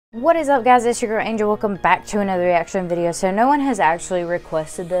What is up, guys? It's your girl Angel. Welcome back to another reaction video. So no one has actually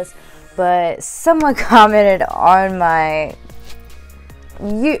requested this, but someone commented on on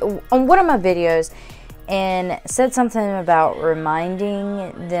one of my videos and said something about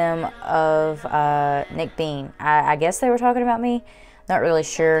reminding them of Nick Bean. I guess they were talking about me. Not really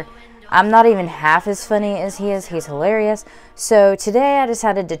sure. I'm not even half as funny as he is. He's hilarious. So today I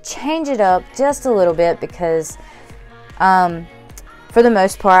decided to change it up just a little bit because for the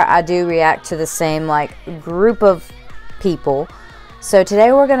most part, I do react to the same group of people. So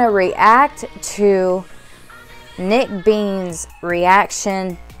today we're gonna react to Nick Bean's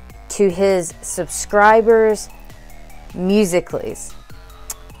reaction to his subscribers' musicallys.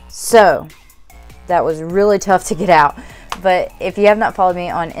 So that was really tough to get out. But if you have not followed me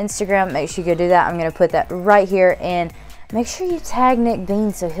on Instagram, make sure you go do that. I'm gonna put that right here, and make sure you tag Nick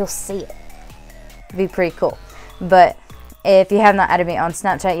Bean so he'll see it. It'd be pretty cool. But if you have not added me on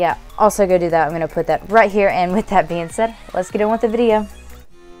Snapchat yet, also go do that. I'm going to put that right here. And with that being said, let's get on with the video.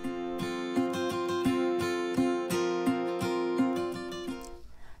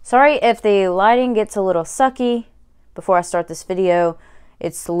 Sorry if the lighting gets a little sucky before I start this video.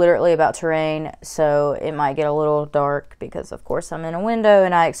 It's literally about to rain, so it might get a little dark because, of course, I'm in a window,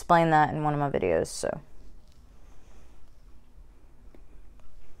 and I explained that in one of my videos. So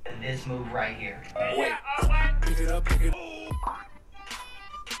this move right here.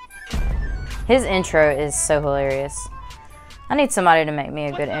 His intro is so hilarious. I need somebody to make me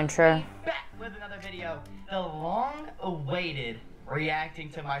a good intro. Back with another video. The long-awaited reacting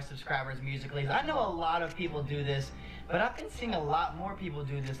to my subscribers' musicallys. I know a lot of people do this, but I've been seeing a lot more people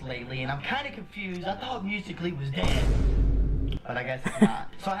do this lately, and I'm kind of confused. I thought Musical.ly was dead, but I guess it's not.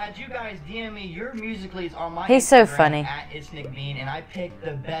 So I had you guys DM me your musicallys on my He's Instagram so funny. at It's Nick Bean, and I picked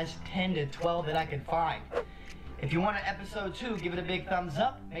the best 10 to 12 that I could find. If you want an episode 2, give it a big thumbs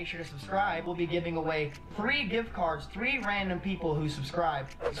up. Make sure to subscribe. We'll be giving away 3 gift cards, 3 random people who subscribe.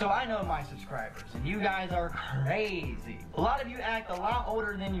 So I know my subscribers, and you guys are crazy. A lot of you act a lot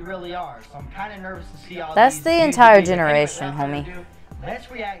older than you really are, so I'm kind of nervous to see all That's these the entire musicallys. generation, Anyway, homie.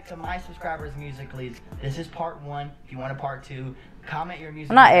 let's react to my subscribers' musicallys. This is part 1. If you want a part 2, comment your music.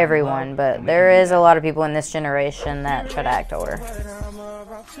 Well, not everyone, but there is a lot of people in this generation that try to act older.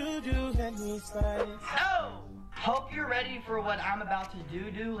 Oh! Hope you're ready for what I'm about to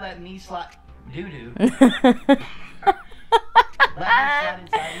do. Let me slide. Let me slide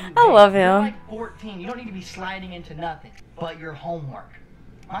inside you. I love him. You're like 14. You don't need to be sliding into nothing but your homework.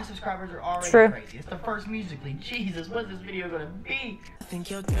 My subscribers are already crazy. It's the first Musical.ly. Jesus, what's this video gonna be?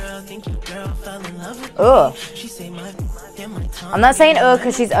 Ugh. I'm not saying ugh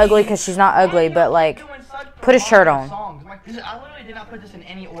because she's ugly, because she's not ugly, but put a shirt on. I literally did not put this in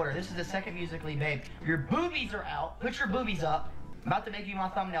any order. This is the second Musical.ly, babe. Your boobies are out. Put your boobies up. I'm about to make you my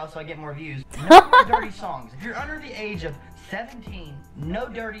thumbnail so I get more views. No more dirty songs. If you're under the age of 17, no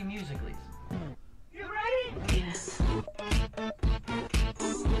dirty Musical.lys. You ready?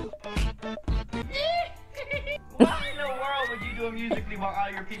 Why in the world would you do a Musical.ly while all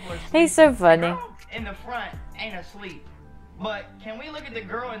your people are asleep? He's so funny. The girl in the front ain't asleep. But can we look at the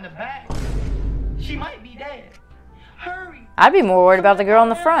girl in the back? She might be dead. Hurry. I'd be more worried about the girl in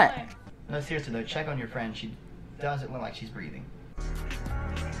the front. No, seriously though, check on your friend. She doesn't look like she's breathing.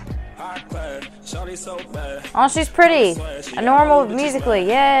 Oh, she's pretty. A normal Musical.ly,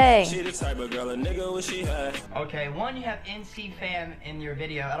 yay. Okay, one, you have NC fam in your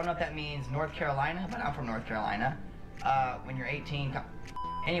video. I don't know if that means North Carolina, but I'm from North Carolina. When you're 18.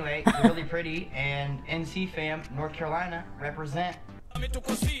 Anyway, you're really pretty, and NC fam, North Carolina, represent.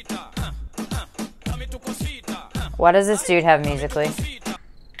 Why does this dude have Musical.ly?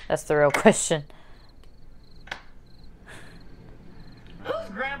 That's the real question. Whose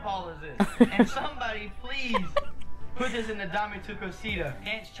grandpa is this? And somebody please put this in the Dame Tu Cosita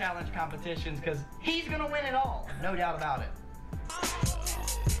dance challenge competitions, because he's gonna win it all. No doubt about it.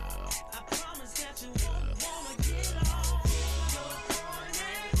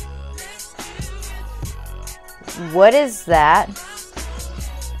 What is that?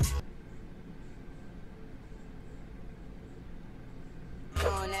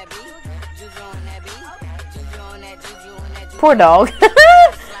 Poor dog.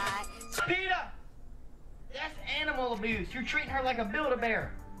 Peter! That's animal abuse. You're treating her like a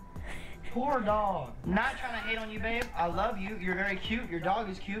Build-A-Bear. Poor dog. Not trying to hate on you, babe. I love you. You're very cute. Your dog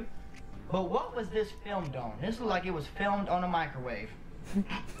is cute. But what was this filmed on? This looked like it was filmed on a microwave.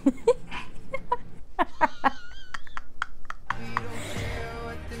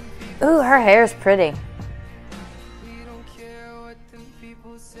 Ooh, her hair is pretty.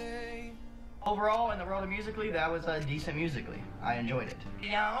 Overall, in the world of Musical.ly, you, that was decent musically. I enjoyed it.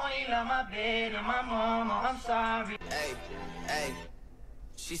 Yeah, I only love my bed and my mama, I'm sorry. Hey, hey.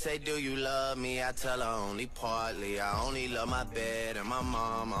 She say, do you love me? I tell her only partly. I only love my bed and my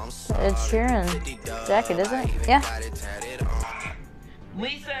mama, I'm sorry. Ed Sheeran jacket, isn't it? Yeah.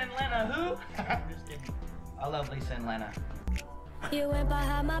 Lisa and Lena, who? I'm just kidding. I love Lisa and Lena. You went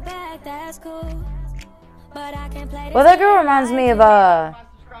behind my back, that's cool. But I can play. Well, that girl reminds me of My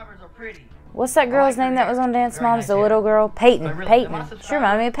subscribers are pretty. what's that girl's name that was on Dance Moms? The little girl, Peyton. Peyton. She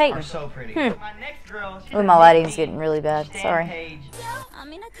reminded me of Peyton. Are so pretty. My next girl, Oh, my lighting's getting really bad. Sorry. I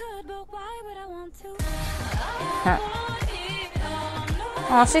mean, I could, but why would I want to?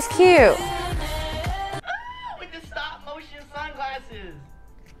 Oh, she's cute. With the stop motion sunglasses.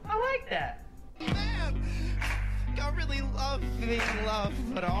 I like that. Man, I really love being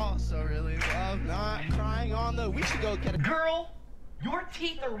loved, but I also really love not crying on the. We should go get a Girl, your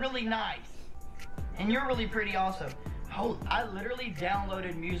teeth are really nice. And you're really pretty also. Oh, I literally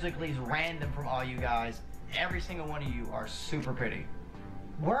downloaded Musical.ly's random from all you guys. Every single one of you are super pretty.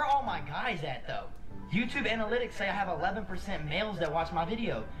 Where are all my guys at though? YouTube analytics say I have 11% males that watch my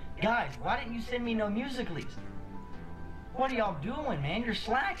video. Guys, why didn't you send me no Musical.lys? What are y'all doing, man? You're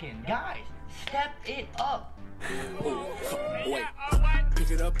slacking. Guys, step it up. Wait.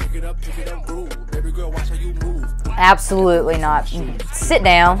 Pick it up, pick it up, pick it up, rule. Baby girl, watch how you move. Absolutely not. Sit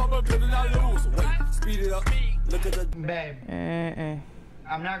down. Babe,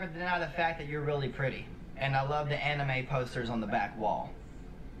 I'm not going to deny the fact that you're really pretty. And I love the anime posters on the back wall.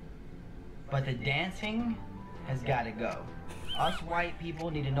 But the dancing has got to go. Us white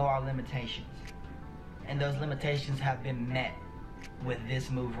people need to know our limitations. And those limitations have been met with this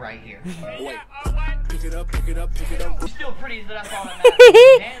move right here. Wait. Pick it up, pick it up, pick it up. You're still pretty, so that's all that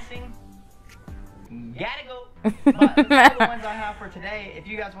matters. Dancing, gotta go. But those are the ones I have for today. If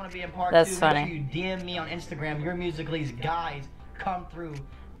you guys want to be in part That's 2, funny. make sure you DM me on Instagram. Your Musical.ly's guys come through.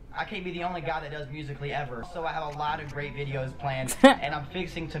 I can't be the only guy that does Musical.ly ever. So I have a lot of great videos planned. And I'm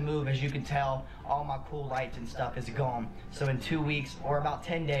fixing to move. As you can tell, all my cool lights and stuff is gone. So in 2 weeks or about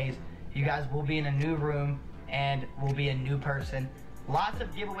 10 days, you guys will be in a new room and will be a new person. Lots of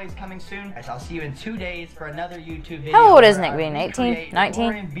giveaways coming soon. I'll see you in 2 days for another YouTube video. How old is where Nick I being? 18? recreate 19?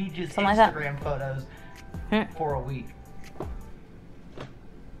 Lauren Beach's Something like that. Instagram photos for a week.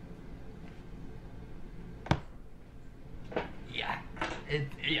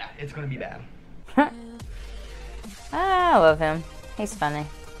 Yeah, it's gonna be bad. I love him. He's funny.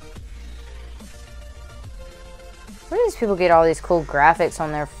 Where do these people get all these cool graphics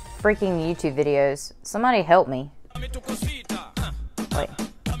on their freaking YouTube videos? Somebody help me. Wait.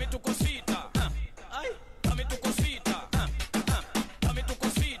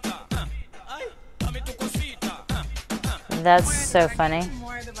 That's so funny.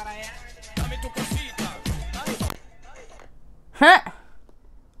 Huh.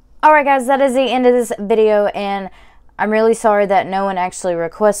 Alright guys, that is the end of this video, and I'm really sorry that no one actually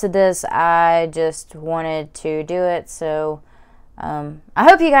requested this. I just wanted to do it, so I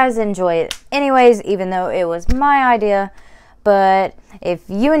hope you guys enjoy it anyways, even though it was my idea. But if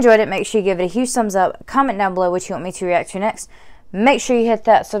you enjoyed it, make sure you give it a huge thumbs up. Comment down below what you want me to react to next. Make sure you hit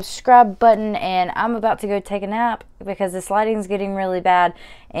that subscribe button, and I'm about to go take a nap because this lighting's getting really bad,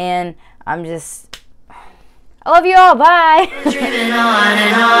 and I love you all. Bye. We're dreaming on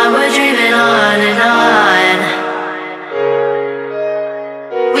and on, we're dreaming on and on.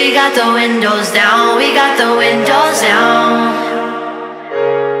 We got the windows down, we got the windows down.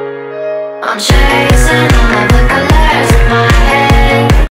 I'm chasing